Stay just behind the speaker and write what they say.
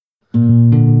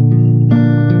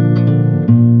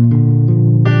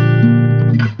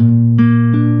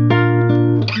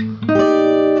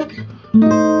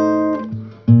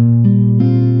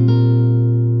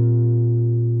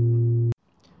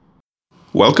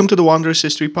Welcome to the Wanderers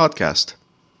History Podcast.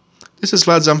 This is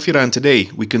Vlad Zamfira, and today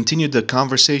we continue the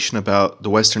conversation about the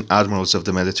Western admirals of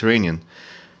the Mediterranean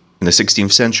in the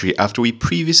 16th century after we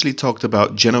previously talked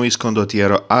about Genoese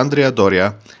condottiero Andrea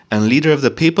Doria and leader of the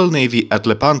Papal Navy at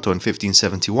Lepanto in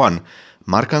 1571,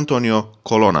 Marcantonio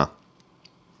Colonna.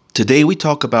 Today we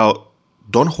talk about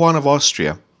Don Juan of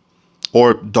Austria,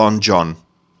 or Don John,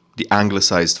 the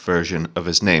anglicized version of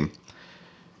his name.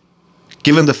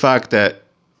 Given the fact that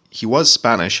he was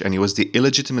Spanish and he was the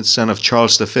illegitimate son of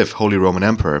Charles V, Holy Roman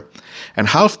Emperor, and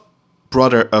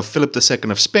half-brother of Philip II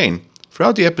of Spain,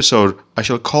 throughout the episode I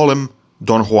shall call him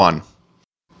Don Juan.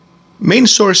 Main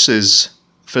sources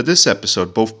for this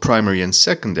episode, both primary and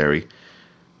secondary,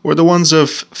 were the ones of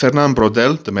Fernand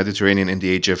Braudel, The Mediterranean in the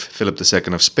Age of Philip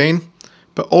II of Spain,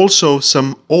 but also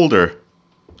some older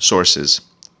sources,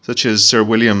 such as Sir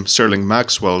William Serling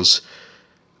Maxwell's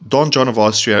Don John of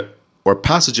Austria, or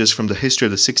passages from the history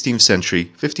of the 16th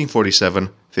century,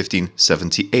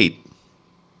 1547-1578.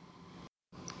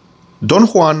 Don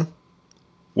Juan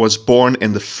was born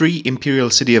in the free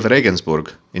imperial city of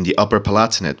Regensburg in the Upper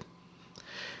Palatinate.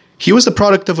 He was the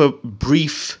product of a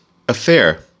brief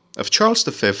affair of Charles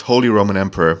V, Holy Roman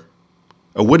Emperor,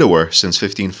 a widower since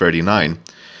 1539,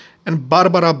 and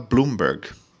Barbara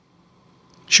Blumberg.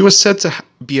 She was said to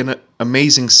be an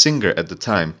amazing singer at the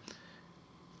time,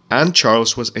 and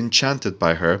Charles was enchanted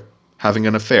by her having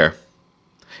an affair.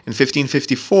 In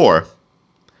 1554,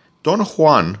 Don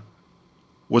Juan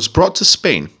was brought to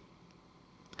Spain,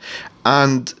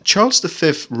 and Charles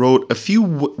V wrote a few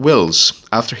wills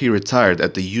after he retired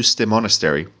at the Yuste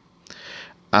Monastery.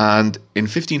 And in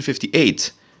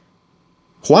 1558,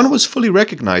 Juan was fully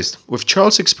recognized, with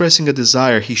Charles expressing a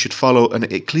desire he should follow an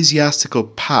ecclesiastical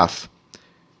path.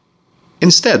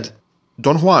 Instead,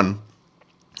 Don Juan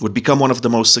would become one of the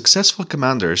most successful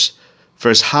commanders for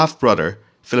his half-brother,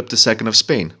 Philip II of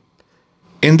Spain.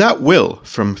 In that will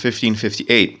from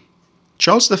 1558,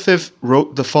 Charles V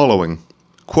wrote the following,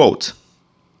 quote,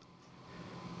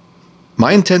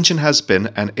 "My intention has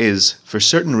been and is, for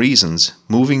certain reasons,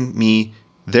 moving me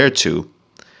thereto,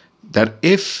 that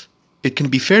if it can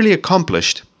be fairly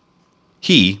accomplished,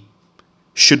 he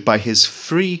should by his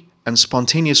free and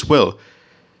spontaneous will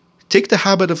take the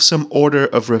habit of some order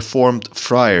of reformed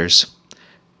friars,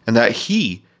 and that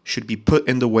he should be put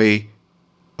in the way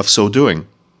of so doing,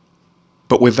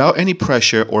 but without any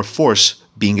pressure or force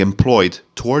being employed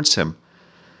towards him.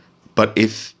 But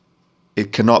if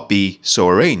it cannot be so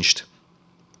arranged,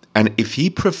 and if he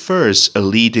prefers a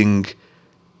leading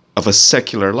of a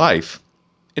secular life,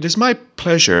 it is my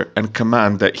pleasure and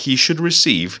command that he should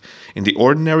receive, in the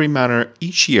ordinary manner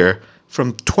each year,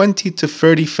 from 20 to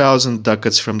 30,000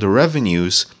 ducats from the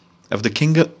revenues of the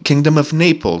Kingdom of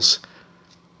Naples,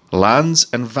 lands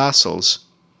and vassals,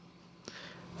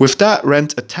 with that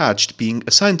rent attached being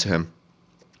assigned to him.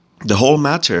 The whole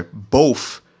matter,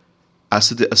 both as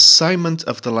to the assignment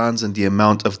of the lands and the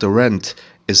amount of the rent,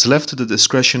 is left to the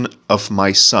discretion of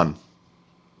my son,"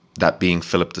 that being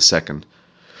Philip II,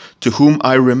 "to whom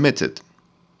I remit it,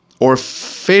 or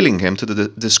failing him to the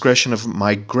discretion of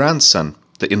my grandson,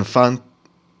 the infant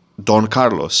Don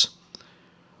Carlos,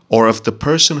 or of the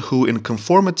person who, in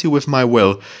conformity with my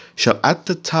will, shall at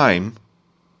the time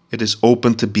it is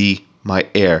open to be my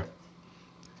heir.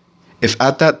 If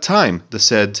at that time the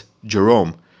said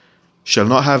Jerome shall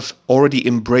not have already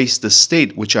embraced the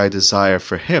state which I desire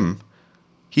for him,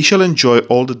 he shall enjoy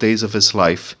all the days of his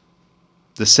life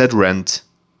the said rent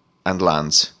and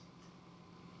lands."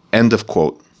 End of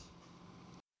quote.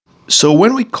 So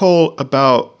when we call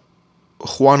about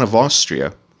Juan of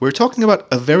Austria, we're talking about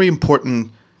a very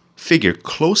important figure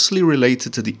closely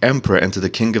related to the emperor and to the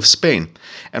king of Spain,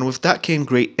 and with that came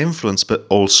great influence but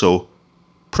also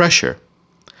pressure.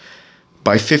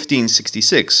 By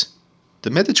 1566, the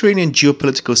Mediterranean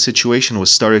geopolitical situation was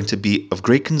starting to be of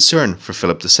great concern for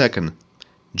Philip II.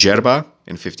 Jerba,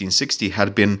 in 1560,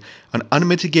 had been an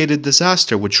unmitigated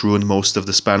disaster which ruined most of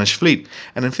the Spanish fleet,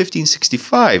 and in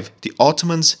 1565, the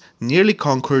Ottomans nearly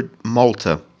conquered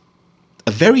Malta.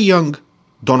 A very young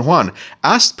Don Juan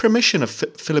asked permission of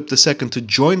Philip II to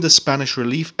join the Spanish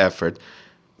relief effort,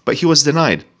 but he was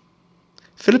denied.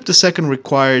 Philip II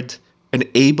required an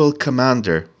able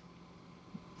commander,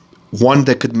 one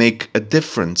that could make a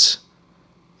difference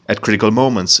at critical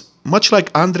moments, much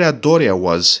like Andrea Doria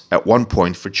was at one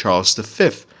point for Charles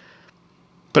V.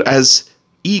 But as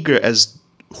eager as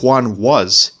Juan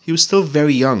was, he was still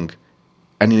very young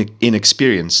and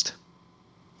inexperienced.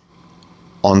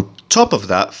 On top of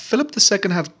that, Philip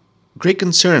II had great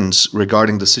concerns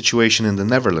regarding the situation in the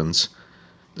Netherlands,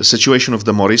 the situation of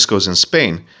the Moriscos in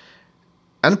Spain,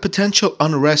 and potential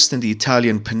unrest in the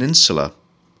Italian peninsula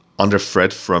under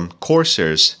threat from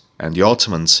corsairs and the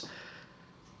Ottomans.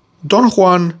 Don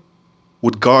Juan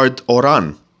would guard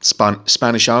Oran,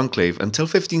 Spanish enclave, until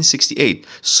 1568,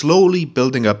 slowly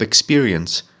building up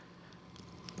experience.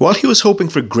 While he was hoping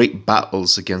for great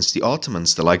battles against the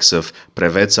Ottomans, the likes of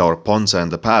Preveza or Ponza in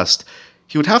the past,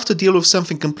 he would have to deal with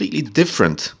something completely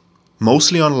different,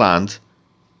 mostly on land,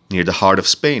 near the heart of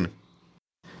Spain.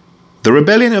 The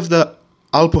rebellion of the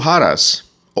Alpujarras,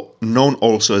 known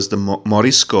also as the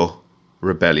Morisco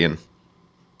Rebellion,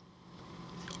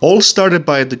 all started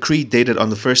by a decree dated on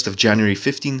the 1st of January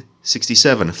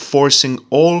 1567, forcing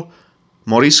all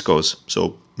Moriscos,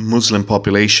 so Muslim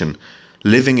population,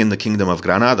 living in the Kingdom of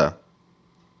Granada,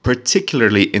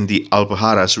 particularly in the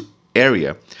Alpujarras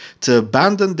area, to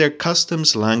abandon their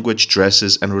customs, language,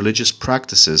 dresses, and religious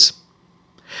practices.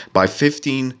 By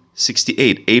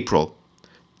 1568, April,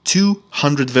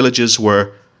 200 villages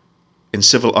were in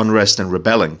civil unrest and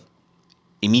rebelling.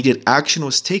 Immediate action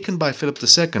was taken by Philip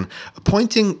II,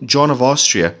 appointing John of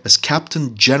Austria as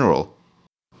Captain General.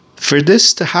 For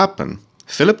this to happen,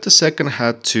 Philip II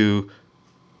had to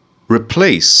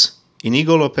replace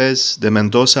Inigo Lopez de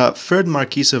Mendoza, 3rd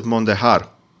Marquis of Mondejar,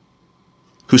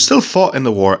 who still fought in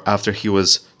the war after he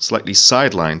was slightly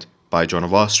sidelined by John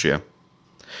of Austria.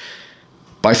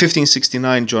 By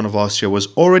 1569, John of Austria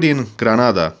was already in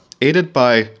Granada, aided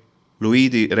by Louis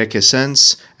de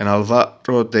Requesens and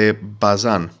Alvaro de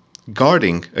Bazan,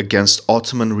 guarding against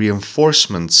Ottoman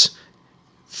reinforcements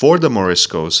for the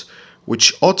Moriscos,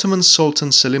 which Ottoman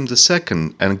Sultan Selim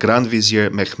II and Grand Vizier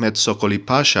Mehmed Sokoli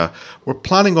Pasha were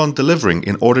planning on delivering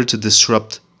in order to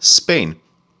disrupt Spain,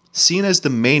 seen as the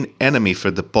main enemy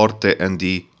for the Porte and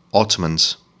the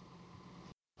Ottomans.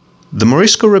 The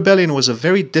Morisco Rebellion was a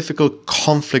very difficult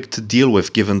conflict to deal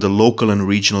with given the local and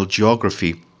regional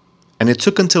geography, and it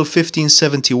took until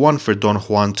 1571 for Don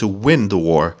Juan to win the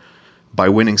war, by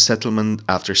winning settlement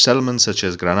after settlement such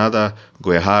as Granada,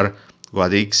 Guejar,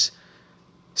 Guadix,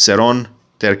 Serón,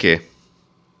 Terque.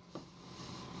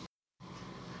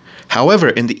 However,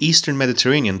 in the Eastern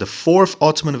Mediterranean, the Fourth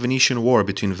Ottoman-Venetian War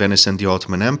between Venice and the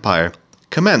Ottoman Empire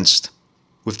commenced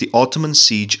with the Ottoman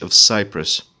siege of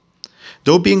Cyprus.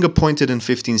 Though being appointed in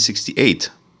 1568,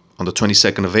 on the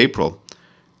 22nd of April,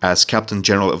 as Captain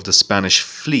General of the Spanish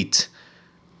fleet,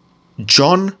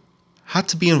 John had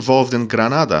to be involved in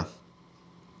Granada.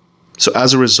 So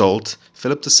as a result,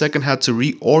 Philip II had to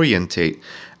reorientate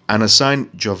and assign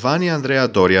Giovanni Andrea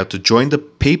Doria to join the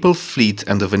papal fleet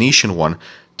and the Venetian one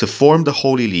to form the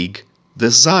Holy League,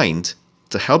 designed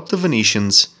to help the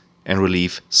Venetians and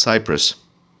relieve Cyprus.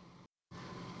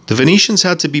 The Venetians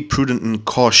had to be prudent and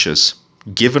cautious,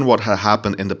 given what had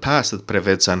happened in the past at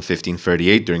Preveza in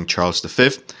 1538 during Charles V,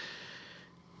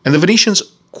 and the Venetians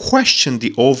questioned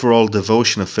the overall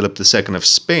devotion of Philip II of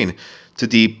Spain to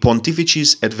the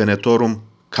Pontificis et Venetorum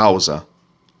Causa,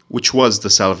 which was the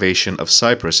salvation of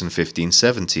Cyprus in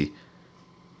 1570.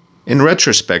 In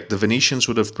retrospect, the Venetians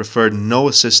would have preferred no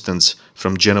assistance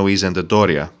from Genoese and the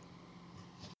Doria.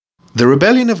 The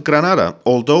rebellion of Granada,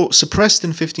 although suppressed in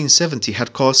 1570,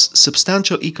 had caused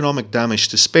substantial economic damage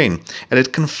to Spain, and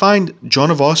it confined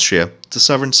John of Austria to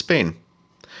southern Spain.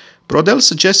 Brodel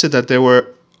suggested that there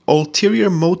were ulterior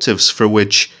motives for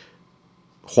which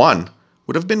Juan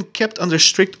would have been kept under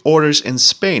strict orders in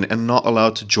Spain and not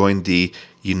allowed to join the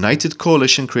united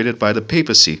coalition created by the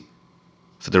papacy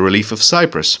for the relief of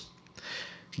Cyprus.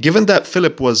 Given that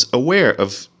Philip was aware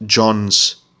of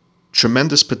John's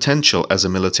tremendous potential as a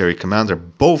military commander,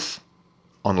 both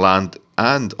on land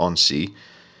and on sea,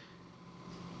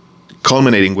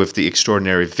 culminating with the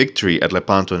extraordinary victory at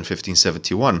Lepanto in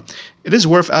 1571, it is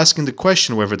worth asking the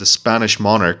question whether the Spanish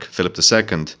monarch, Philip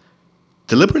II,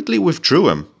 deliberately withdrew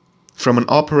him from an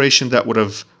operation that would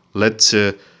have led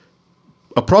to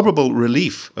a probable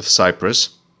relief of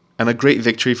Cyprus and a great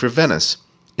victory for Venice.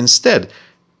 Instead,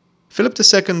 Philip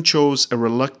II chose a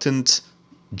reluctant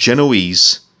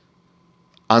Genoese,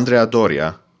 Andrea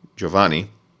Doria, Giovanni,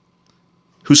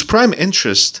 whose prime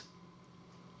interest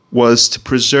was to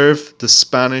preserve the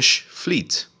Spanish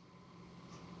fleet.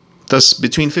 Thus,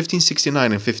 between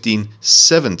 1569 and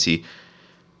 1570,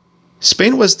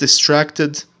 Spain was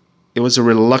distracted, it was a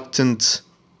reluctant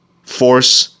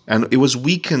force, and it was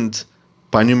weakened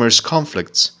by numerous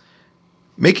conflicts,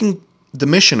 making the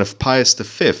mission of Pius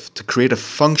V to create a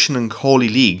functioning Holy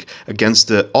League against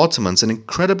the Ottomans an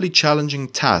incredibly challenging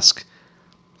task.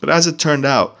 But as it turned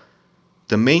out,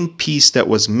 the main piece that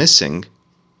was missing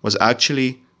was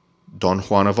actually Don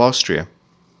Juan of Austria.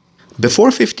 Before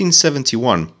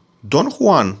 1571, Don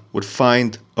Juan would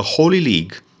find a Holy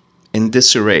League in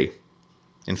disarray.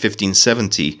 In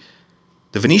 1570,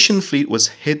 the Venetian fleet was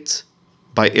hit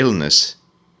by illness,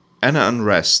 and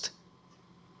unrest.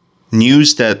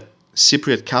 News that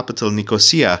Cypriot capital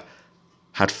Nicosia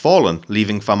had fallen,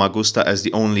 leaving Famagusta as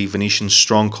the only Venetian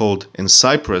stronghold in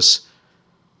Cyprus,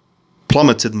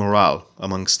 plummeted morale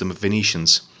amongst the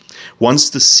Venetians. Once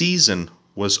the season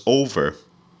was over,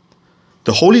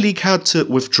 the Holy League had to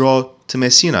withdraw to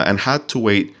Messina and had to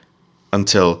wait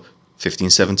until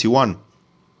 1571.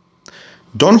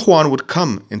 Don Juan would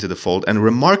come into the fold and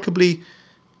remarkably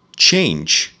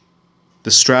change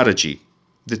the strategy,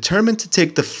 determined to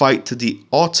take the fight to the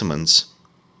Ottomans,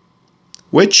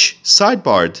 which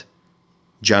sidebarred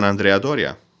Gianandrea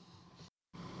Doria.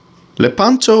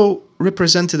 Lepanto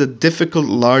represented a difficult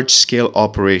large-scale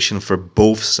operation for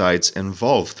both sides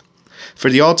involved. For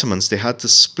the Ottomans, they had to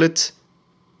split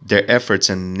their efforts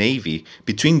and navy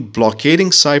between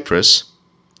blockading Cyprus,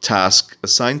 task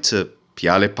assigned to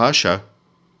Piale Pasha,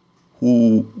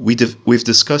 who we've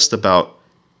discussed about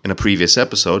in a previous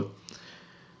episode,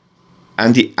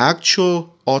 and the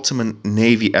actual Ottoman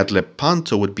navy at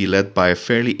Lepanto would be led by a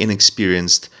fairly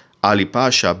inexperienced Ali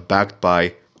Pasha backed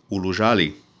by Ulugh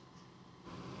Ali.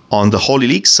 On the Holy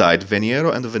League side,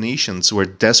 Veniero and the Venetians were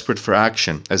desperate for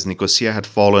action, as Nicosia had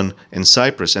fallen in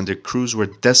Cyprus and their crews were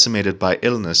decimated by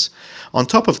illness. On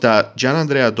top of that,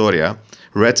 Gianandrea Doria,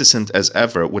 reticent as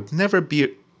ever, would never be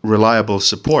reliable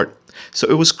support. So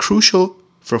it was crucial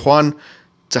for Juan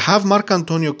to have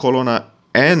Marcantonio Colonna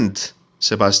and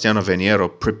Sebastiano Veniero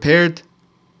prepared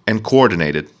and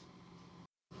coordinated.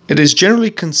 It is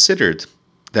generally considered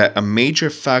that a major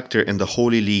factor in the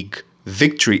Holy League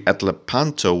victory at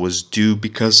Lepanto was due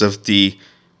because of the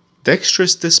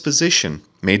dexterous disposition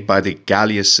made by the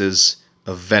galleasses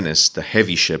of Venice, the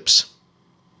heavy ships.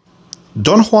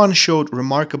 Don Juan showed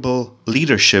remarkable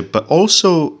leadership, but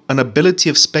also an ability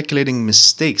of speculating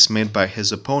mistakes made by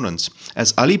his opponents,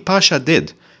 as Ali Pasha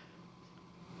did,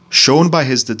 shown by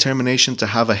his determination to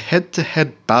have a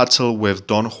head-to-head battle with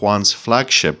Don Juan's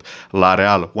flagship, La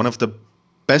Real, one of the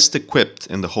best equipped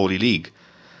in the Holy League.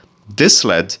 This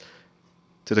led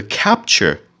to the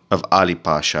capture of Ali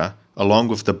Pasha, along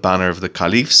with the banner of the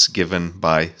caliphs given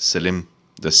by Selim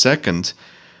II,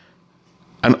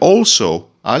 and also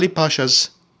Ali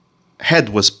Pasha's head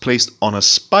was placed on a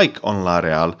spike on La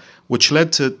Real, which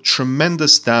led to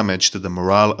tremendous damage to the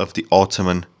morale of the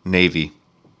Ottoman navy.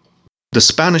 The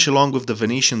Spanish, along with the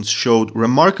Venetians, showed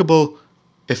remarkable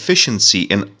efficiency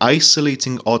in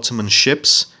isolating Ottoman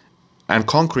ships and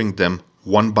conquering them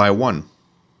one by one.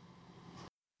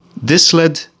 This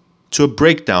led to a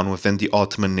breakdown within the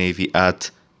Ottoman navy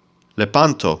at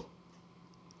Lepanto,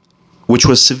 which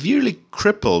was severely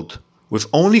crippled, with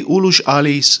only Ulugh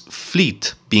Ali's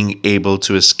fleet being able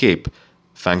to escape,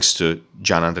 thanks to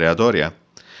Gianandrea Doria.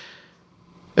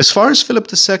 As far as Philip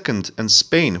II and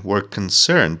Spain were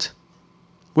concerned,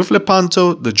 with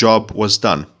Lepanto the job was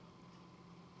done.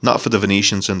 Not for the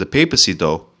Venetians and the papacy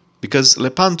though, because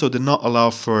Lepanto did not allow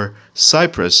for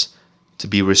Cyprus to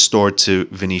be restored to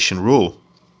Venetian rule.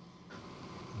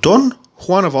 Don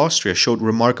Juan of Austria showed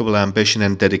remarkable ambition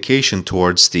and dedication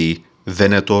towards the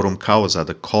Venetorum Causa,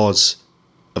 the cause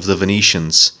of the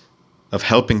Venetians, of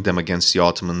helping them against the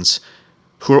Ottomans,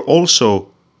 who were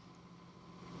also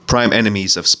prime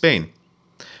enemies of Spain.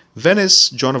 Venice,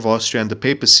 John of Austria, and the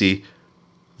papacy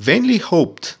vainly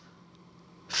hoped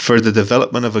for the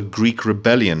development of a Greek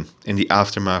rebellion in the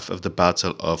aftermath of the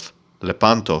Battle of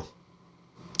Lepanto.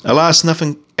 Alas,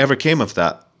 nothing ever came of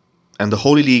that, and the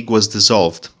Holy League was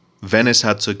dissolved. Venice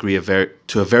had to agree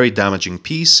to a very damaging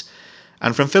peace,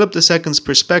 and from Philip II's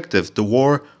perspective, the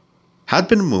war had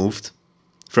been moved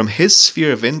from his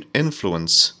sphere of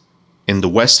influence in the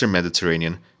Western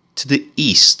Mediterranean to the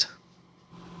East.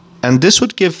 And this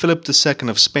would give Philip II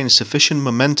of Spain sufficient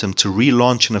momentum to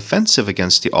relaunch an offensive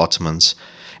against the Ottomans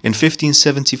in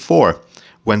 1574,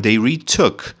 when they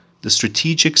retook the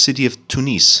strategic city of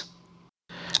Tunis.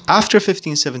 After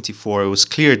 1574, it was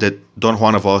clear that Don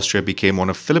Juan of Austria became one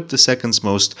of Philip II's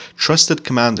most trusted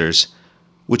commanders,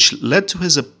 which led to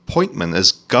his appointment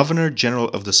as Governor-General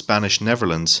of the Spanish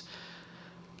Netherlands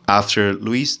after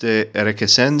Luis de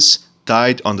Requesens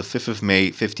died on the 5th of May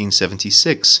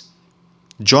 1576.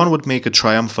 John would make a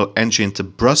triumphal entry into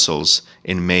Brussels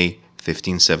in May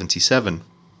 1577.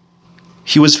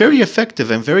 He was very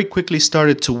effective and very quickly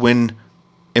started to win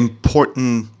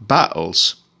important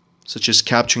battles, such as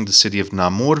capturing the city of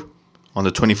Namur on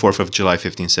the 24th of July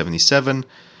 1577,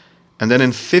 and then in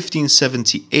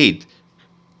 1578,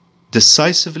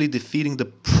 decisively defeating the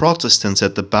Protestants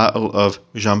at the Battle of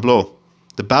Gembloux.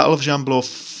 The Battle of Gembloux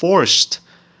forced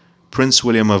Prince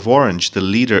William of Orange, the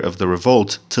leader of the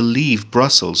revolt, to leave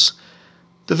Brussels.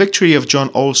 The victory of John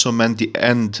also meant the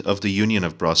end of the Union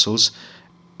of Brussels,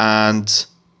 and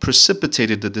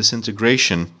precipitated the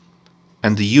disintegration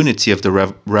and the unity of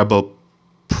the rebel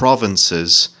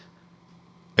provinces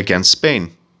against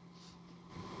Spain.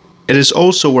 It is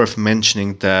also worth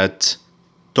mentioning that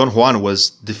Don Juan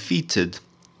was defeated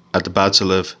at the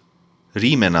Battle of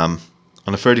Rimenam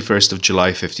on the 31st of July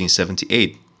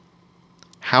 1578.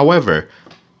 However,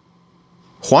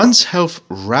 Juan's health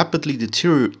rapidly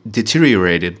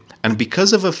deteriorated, and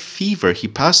because of a fever, he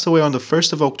passed away on the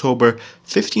 1st of October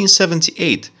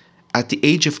 1578 at the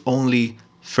age of only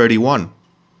 31.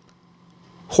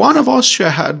 Juan of Austria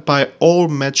had by all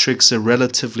metrics a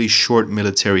relatively short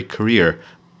military career,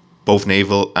 both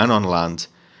naval and on land,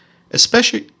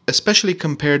 especially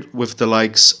compared with the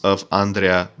likes of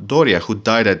Andrea Doria, who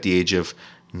died at the age of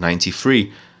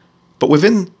 93. But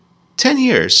within 10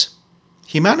 years,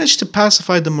 he managed to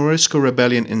pacify the Morisco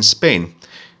rebellion in Spain.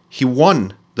 He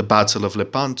won the Battle of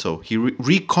Lepanto. He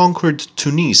reconquered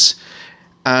Tunis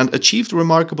and achieved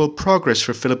remarkable progress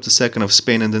for Philip II of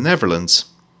Spain and the Netherlands.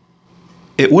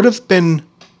 It would have been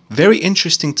very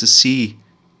interesting to see,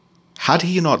 had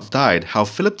he not died, how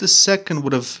Philip II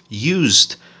would have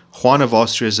used Juan of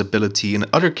Austria's ability in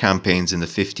other campaigns in the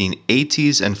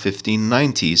 1580s and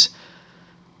 1590s.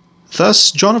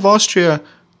 Thus, John of Austria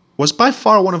was by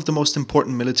far one of the most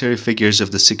important military figures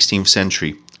of the 16th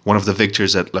century, one of the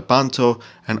victors at Lepanto,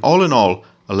 and all in all,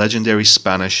 a legendary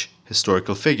Spanish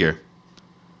historical figure.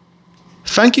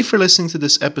 Thank you for listening to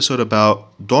this episode about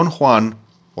Don Juan,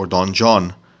 or Don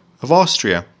John, of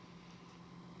Austria.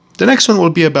 The next one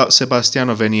will be about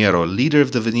Sebastiano Veniero, leader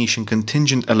of the Venetian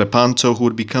contingent at Lepanto, who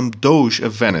would become Doge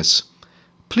of Venice.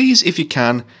 Please, if you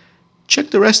can,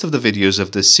 check the rest of the videos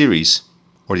of this series,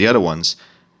 or the other ones,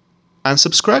 and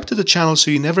subscribe to the channel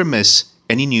so you never miss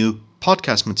any new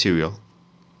podcast material.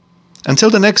 Until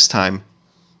the next time,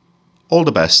 all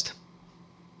the best.